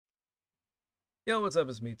Yo, what's up?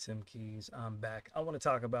 It's me, Tim Keys. I'm back. I want to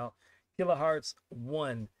talk about Kilohearts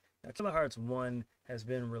One. Now, Kilohearts One has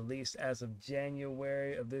been released as of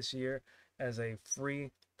January of this year as a free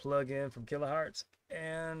plugin from Kilohearts.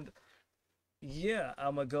 And yeah,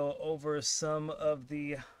 I'm gonna go over some of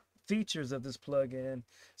the features of this plugin,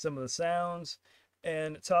 some of the sounds,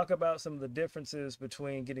 and talk about some of the differences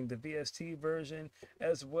between getting the VST version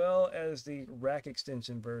as well as the rack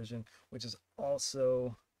extension version, which is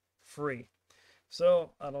also free. So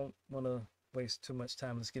I don't want to waste too much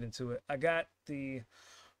time. Let's get into it. I got the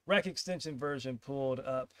rack extension version pulled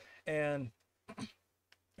up, and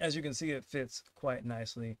as you can see, it fits quite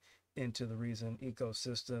nicely into the Reason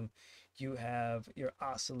ecosystem. You have your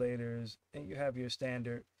oscillators and you have your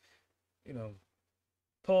standard, you know,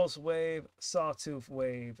 pulse wave, sawtooth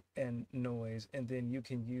wave, and noise. And then you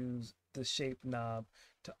can use the shape knob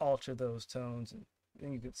to alter those tones. And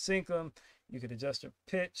then you could sync them. You could adjust their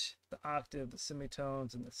pitch, the octave, the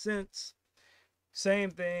semitones, and the synths.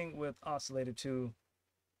 Same thing with oscillator 2.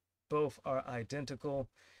 Both are identical.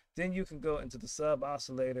 Then you can go into the sub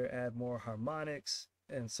oscillator, add more harmonics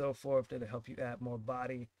and so forth. That'll help you add more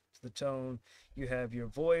body to the tone. You have your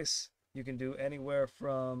voice. You can do anywhere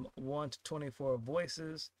from 1 to 24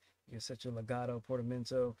 voices. You can set your legato,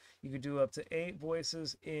 portamento. You can do up to 8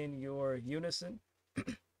 voices in your unison.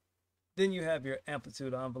 Then you have your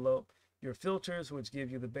amplitude envelope, your filters, which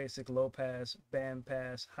give you the basic low pass, band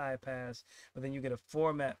pass, high pass, but then you get a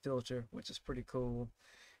format filter, which is pretty cool.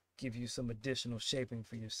 Give you some additional shaping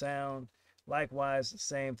for your sound. Likewise, the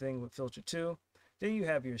same thing with filter 2. Then you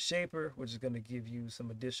have your shaper, which is going to give you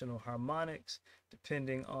some additional harmonics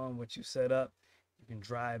depending on what you set up. You can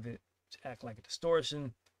drive it to act like a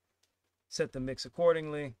distortion, set the mix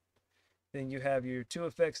accordingly. Then you have your two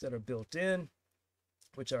effects that are built in,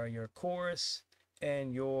 which are your chorus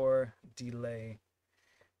and your delay.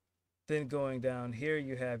 Then going down here,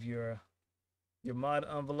 you have your mod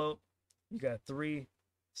envelope. You got 3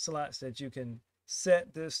 slots that you can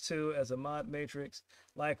set this to as a mod matrix.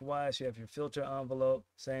 Likewise, you have your filter envelope,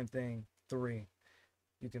 same thing, 3.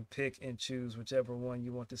 You can pick and choose whichever one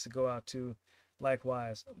you want this to go out to.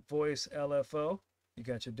 Likewise, voice LFO, you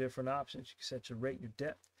got your different options. You can set your rate, your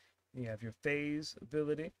depth. You have your phase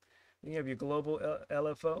ability. Then you have your global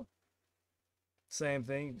LFO. Same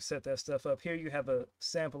thing, you can set that stuff up. Here you have a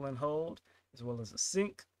sample and hold as well as a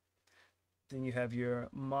sync. Then you have your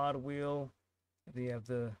mod wheel. Then you have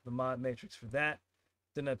the mod matrix for that.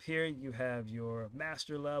 Then up here you have your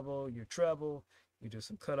master level, your treble. You do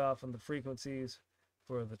some cutoff on the frequencies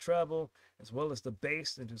for the treble, as well as the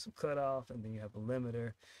bass, and do some cutoff, and then you have a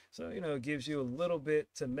limiter. So, it gives you a little bit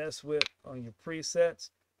to mess with on your presets.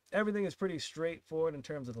 Everything is pretty straightforward in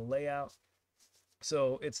terms of the layout.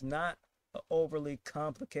 So it's not an overly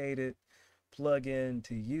complicated plugin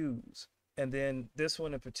to use. And then this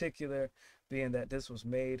one in particular, being that this was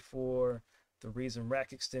made for the Reason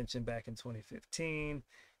rack extension back in 2015,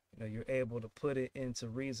 you're able to put it into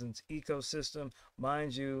Reason's ecosystem.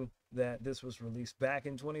 Mind you that this was released back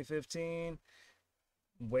in 2015,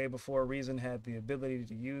 way before Reason had the ability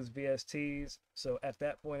to use VSTs. So at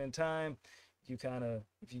that point in time, if you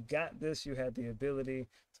got this, you had the ability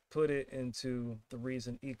to put it into the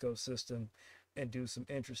Reason ecosystem and do some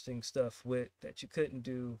interesting stuff with that you couldn't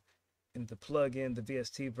do in the plugin, the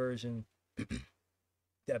VST version.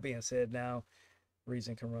 That being said, now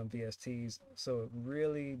Reason can run VSTs, so it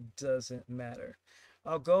really doesn't matter.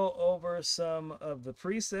 I'll go over some of the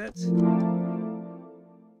presets.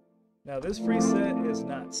 Now, this preset is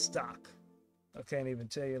not stock. I can't even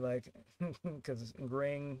tell you, like, because it's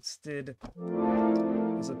ingrained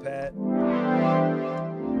as a pad.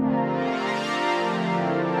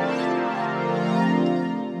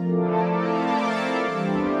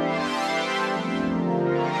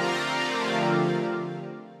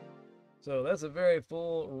 So that's a very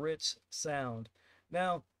full, rich sound.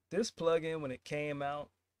 Now, this plugin, when it came out,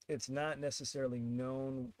 it's not necessarily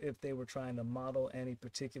known if they were trying to model any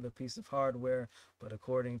particular piece of hardware, but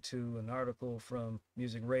according to an article from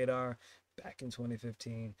Music Radar back in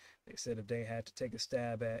 2015, they said if they had to take a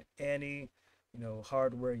stab at any,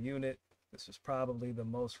 hardware unit, this was probably the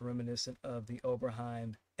most reminiscent of the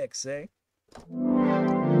Oberheim XA.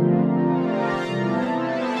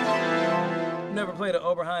 Never played an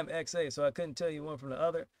Oberheim XA, so I couldn't tell you one from the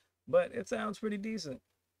other, but it sounds pretty decent.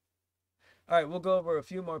 All right, we'll go over a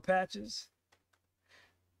few more patches.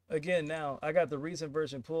 Again, now I got the Reason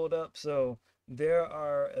version pulled up, so there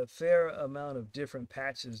are a fair amount of different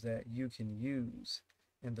patches that you can use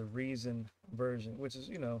in the Reason version, which is,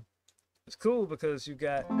 it's cool because you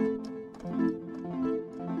got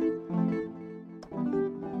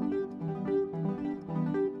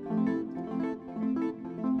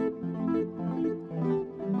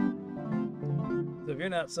you're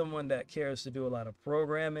not someone that cares to do a lot of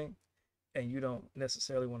programming and you don't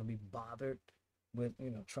necessarily want to be bothered with,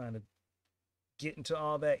 trying to get into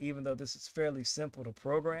all that, even though this is fairly simple to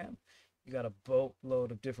program, you got a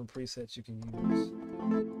boatload of different presets you can use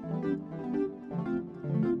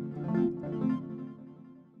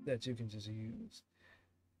that you can just use.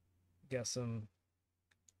 Got some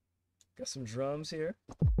drums here.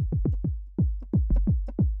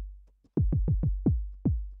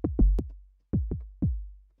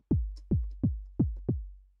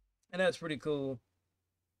 And that's pretty cool.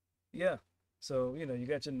 Yeah. So, you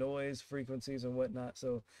got your noise frequencies and whatnot.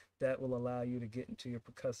 So that will allow you to get into your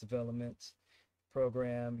percussive elements,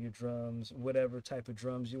 program your drums, whatever type of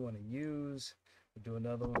drums you want to use. We'll do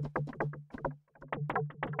another one.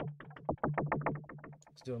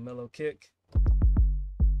 Let's do a mellow kick.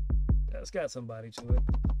 That's got some body to it.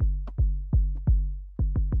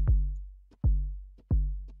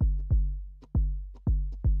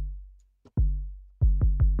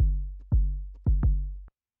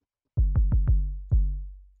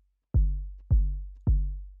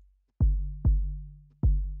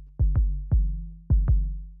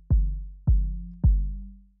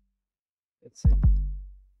 Let's see.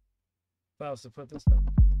 If I was to put this up,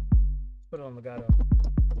 put it on legato.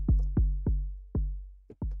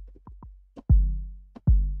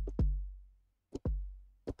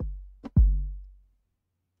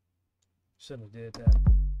 Shouldn't have did that.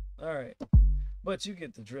 All right, but you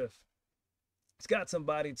get the drift. It's got some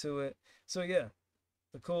body to it. So yeah,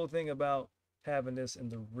 the cool thing about having this in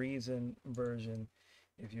the Reason version,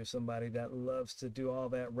 if you're somebody that loves to do all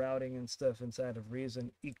that routing and stuff inside of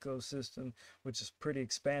Reason ecosystem, which is pretty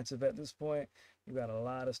expansive at this point, you got a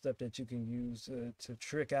lot of stuff that you can use to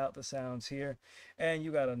trick out the sounds here. And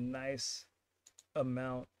you got a nice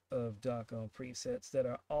amount of doggone presets that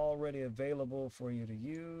are already available for you to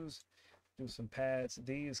use. Do some pads.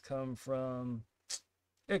 These come from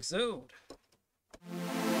Exode.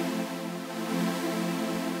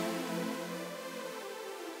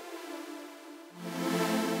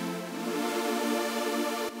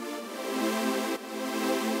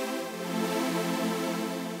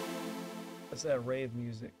 That's that rave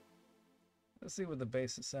music. Let's see what the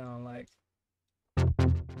bass sound like.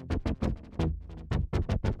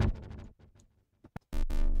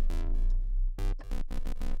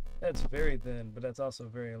 That's very thin, but that's also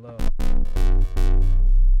very low.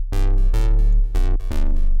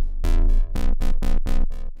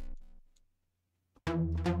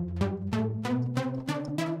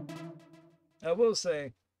 I will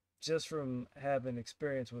say, just from having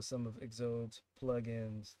experience with some of Exode's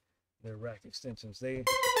plugins, their rack extensions, they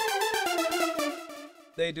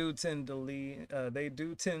do tend to lean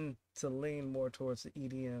more towards the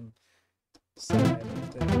EDM side of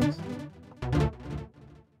things.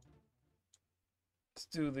 Let's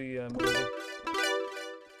do the movie.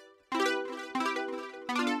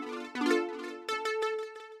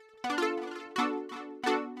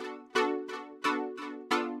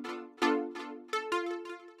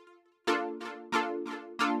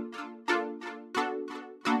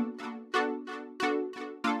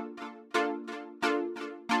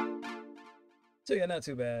 So yeah, not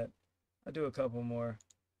too bad. I'll do a couple more,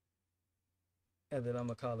 and then I'm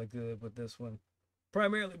gonna call it good with this one.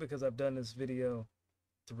 Primarily because I've done this video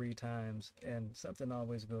 3 times, and something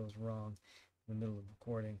always goes wrong in the middle of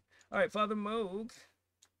recording. All right, Father Moog.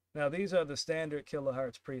 Now these are the standard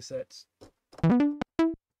Kilohearts presets.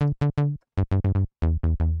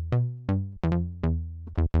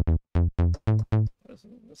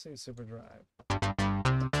 Let's see Super Drive.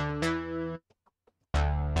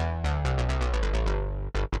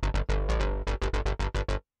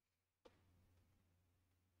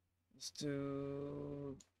 Let's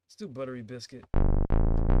do Buttery Biscuit.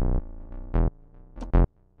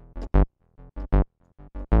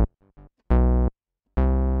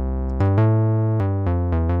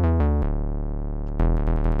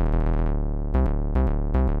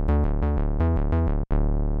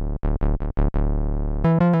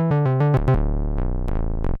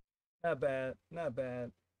 Not bad, not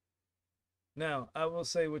bad. Now, I will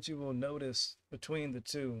say what you will notice between the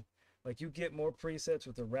two, like you get more presets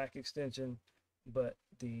with the rack extension, but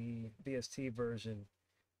the VST version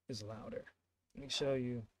is louder. Let me show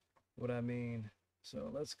you what I mean. So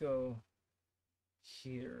let's go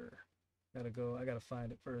here. I gotta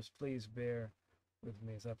find it first. Please bear with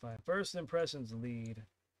me as I find First Impressions lead.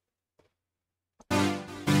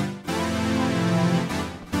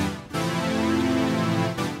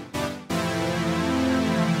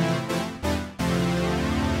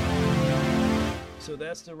 So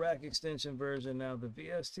that's the rack extension version. Now the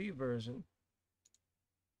VST version,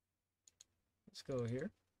 Let's go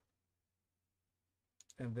here.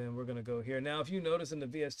 And then we're going to go here. Now, if you notice in the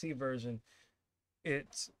VST version,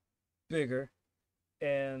 it's bigger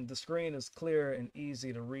and the screen is clear and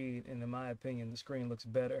easy to read. And in my opinion, the screen looks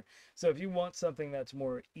better. So if you want something that's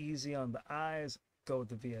more easy on the eyes, go with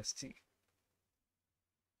the VST.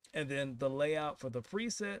 And then the layout for the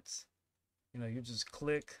presets, you just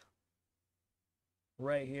click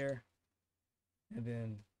right here and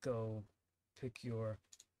then go pick your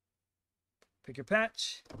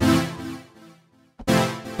patch.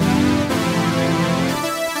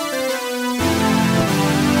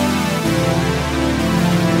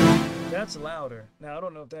 That's louder. Now, I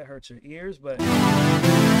don't know if that hurts your ears, but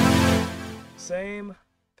same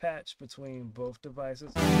patch between both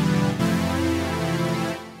devices. I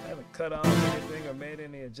haven't cut off anything or made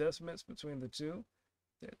any adjustments between the two.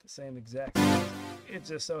 They're the same exact size. It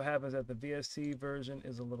just so happens that the VST version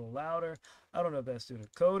is a little louder. I don't know if that's due to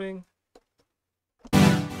coding.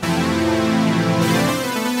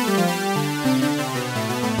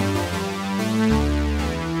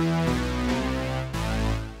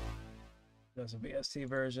 That's a VST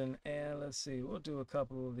version. And let's see, we'll do a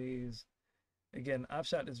couple of these. Again, I've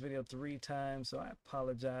shot this video 3 times, so I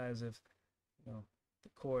apologize if the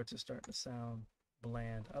chords are starting to sound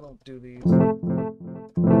bland. I don't do these. All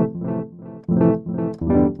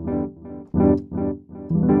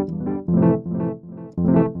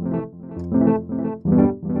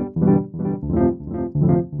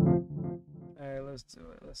right, let's do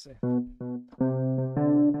it. Let's see.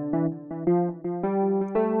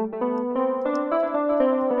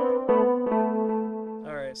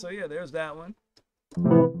 All right, so yeah, there's that one.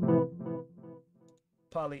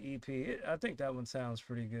 Poly EP. I think that one sounds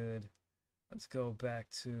pretty good. Let's go back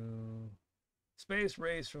to Space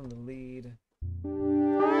Race from the lead.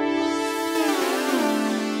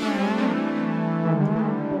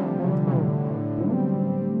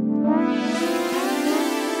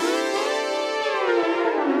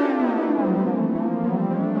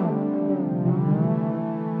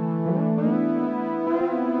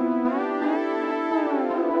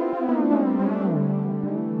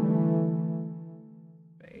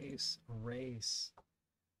 Race.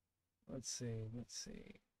 Let's see.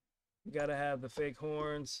 You gotta have the fake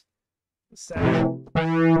horns. The sound.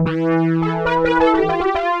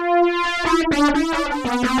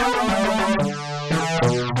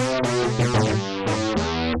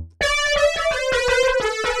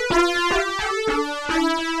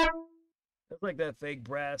 It's like that fake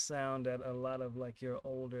brass sound that a lot of like your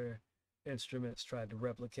older instruments tried to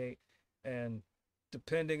replicate, and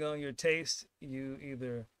depending on your taste, you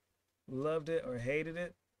either loved it or hated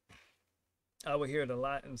it. I would hear it a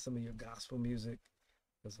lot in some of your gospel music.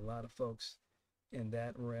 There's a lot of folks in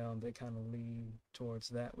that realm. They kind of lean towards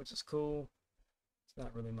that, which is cool. It's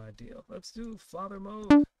not really my deal. Let's do Father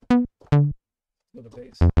Mode with a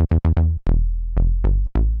bass.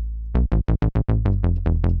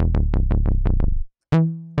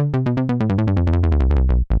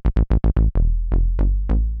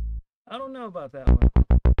 I don't know about that one.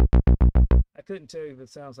 I couldn't tell you if it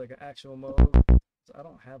sounds like an actual mode, so I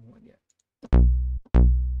don't have one yet.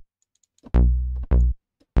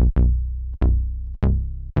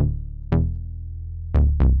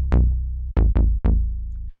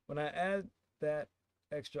 When I add that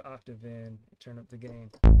extra octave in, turn up the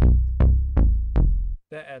gain,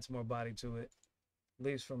 that adds more body to it, at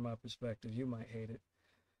least from my perspective. You might hate it.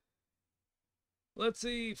 Let's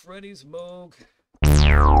see, Freddy's Moog.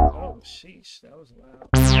 Oh, sheesh, that was loud.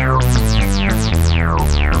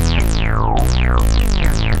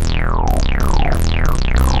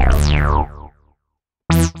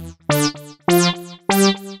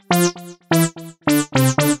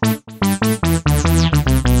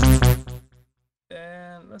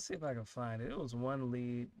 And let's see if I can find it. It was one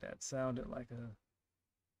lead that sounded like a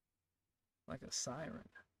siren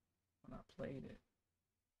when I played it.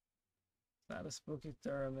 It's not a spooky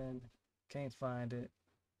theremin. Can't find it.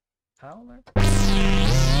 Howler?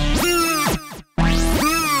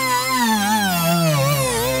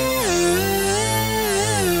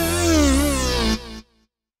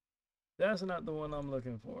 That's not the one I'm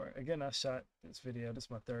looking for. Again, I shot this video. This is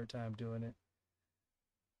my 3rd time doing it.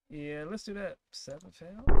 Yeah, let's do that. 7th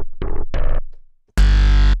fail.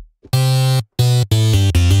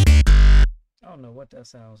 I don't know what that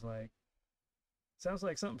sounds like. Sounds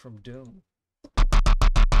like something from Doom.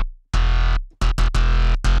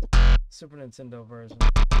 Super Nintendo version.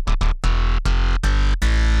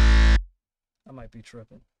 I might be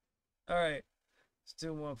tripping. All right, let's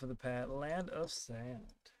do one for the pad. Land of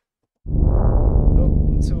Sand. Oh,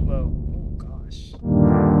 I'm too low. Oh gosh.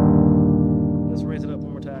 Let's raise it up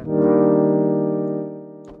one more time.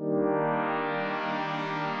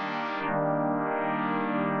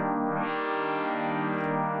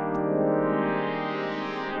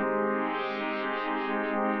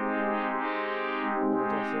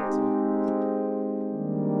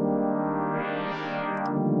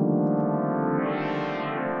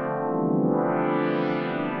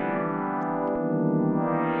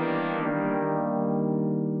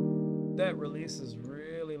 that release is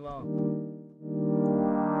really long.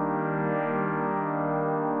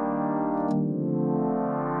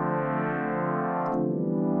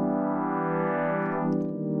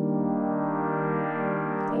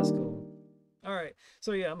 That's cool. All right.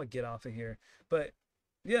 So yeah, I'm gonna get off of here. But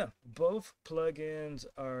yeah, both plugins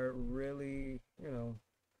are really,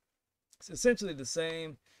 it's essentially the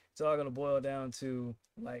same. It's all gonna boil down to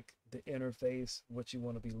like the interface, what you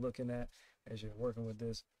want to be looking at as you're working with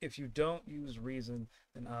this. If you don't use Reason,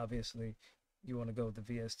 then obviously you want to go with the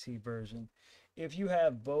VST version. If you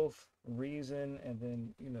have both Reason and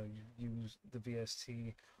then you use the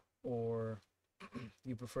VST, or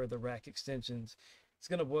you prefer the rack extensions, it's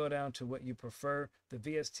going to boil down to what you prefer. The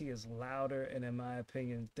VST is louder, and in my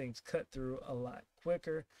opinion, things cut through a lot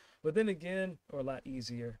quicker. But then again, or a lot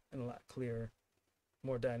easier and a lot clearer,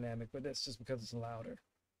 more dynamic, but that's just because it's louder.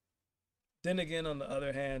 Then again, on the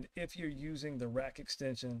other hand, if you're using the rack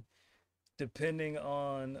extension, depending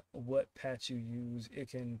on what patch you use, it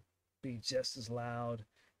can be just as loud,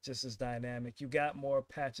 just as dynamic. You got more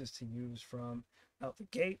patches to use from out the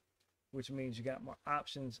gate, which means you got more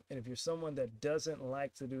options. And if you're someone that doesn't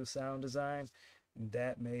like to do sound design,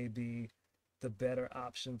 that may be the better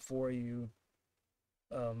option for you.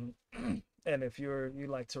 And if you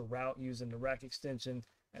like to route using the rack extension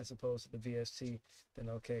as opposed to the VST, then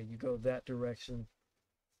okay, you go that direction.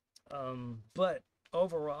 But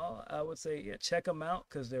overall, I would say, yeah, check them out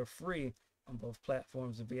because they're free on both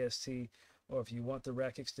platforms, the VST, or if you want the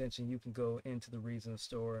rack extension, you can go into the Reason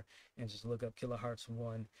store and just look up Kilohearts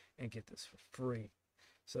One and get this for free.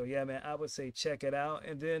 So yeah, man, I would say check it out.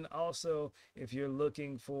 And then also, if you're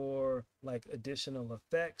looking for like additional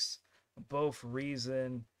effects, both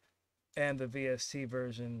Reason and the VST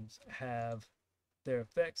versions have their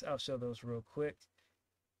effects. I'll show those real quick.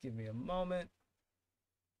 Give me a moment.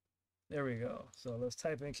 There we go. So let's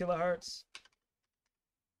type in Kilohearts.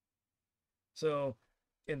 So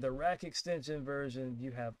in the rack extension version,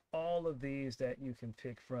 you have all of these that you can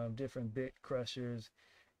pick from, different bit crushers,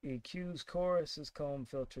 EQs, choruses, comb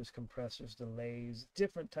filters, compressors, delays,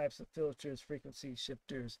 different types of filters, frequency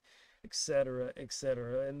shifters, etc.,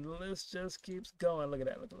 etc. And the list just keeps going. Look at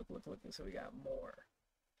that. Look. So we got more.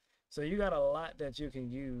 So you got a lot that you can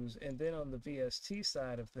use. And then on the VST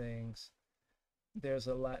side of things, there's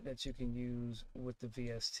a lot that you can use with the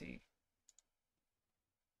VST.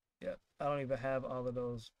 Yep, I don't even have all of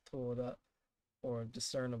those pulled up or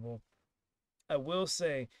discernible. I will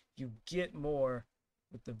say you get more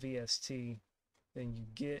with the VST than you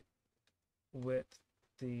get with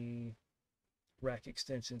the rack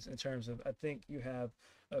extensions in terms of, I think you have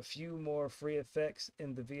a few more free effects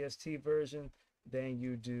in the VST version than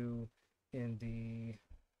you do in the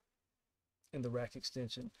rack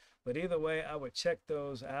extension. But either way, I would check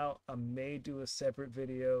those out. I may do a separate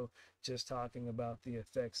video just talking about the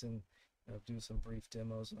effects and do some brief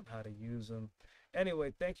demos on how to use them.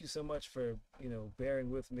 Anyway, thank you so much for bearing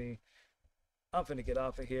with me. I'm finna get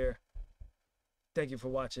off of here. Thank you for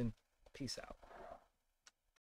watching. Peace out.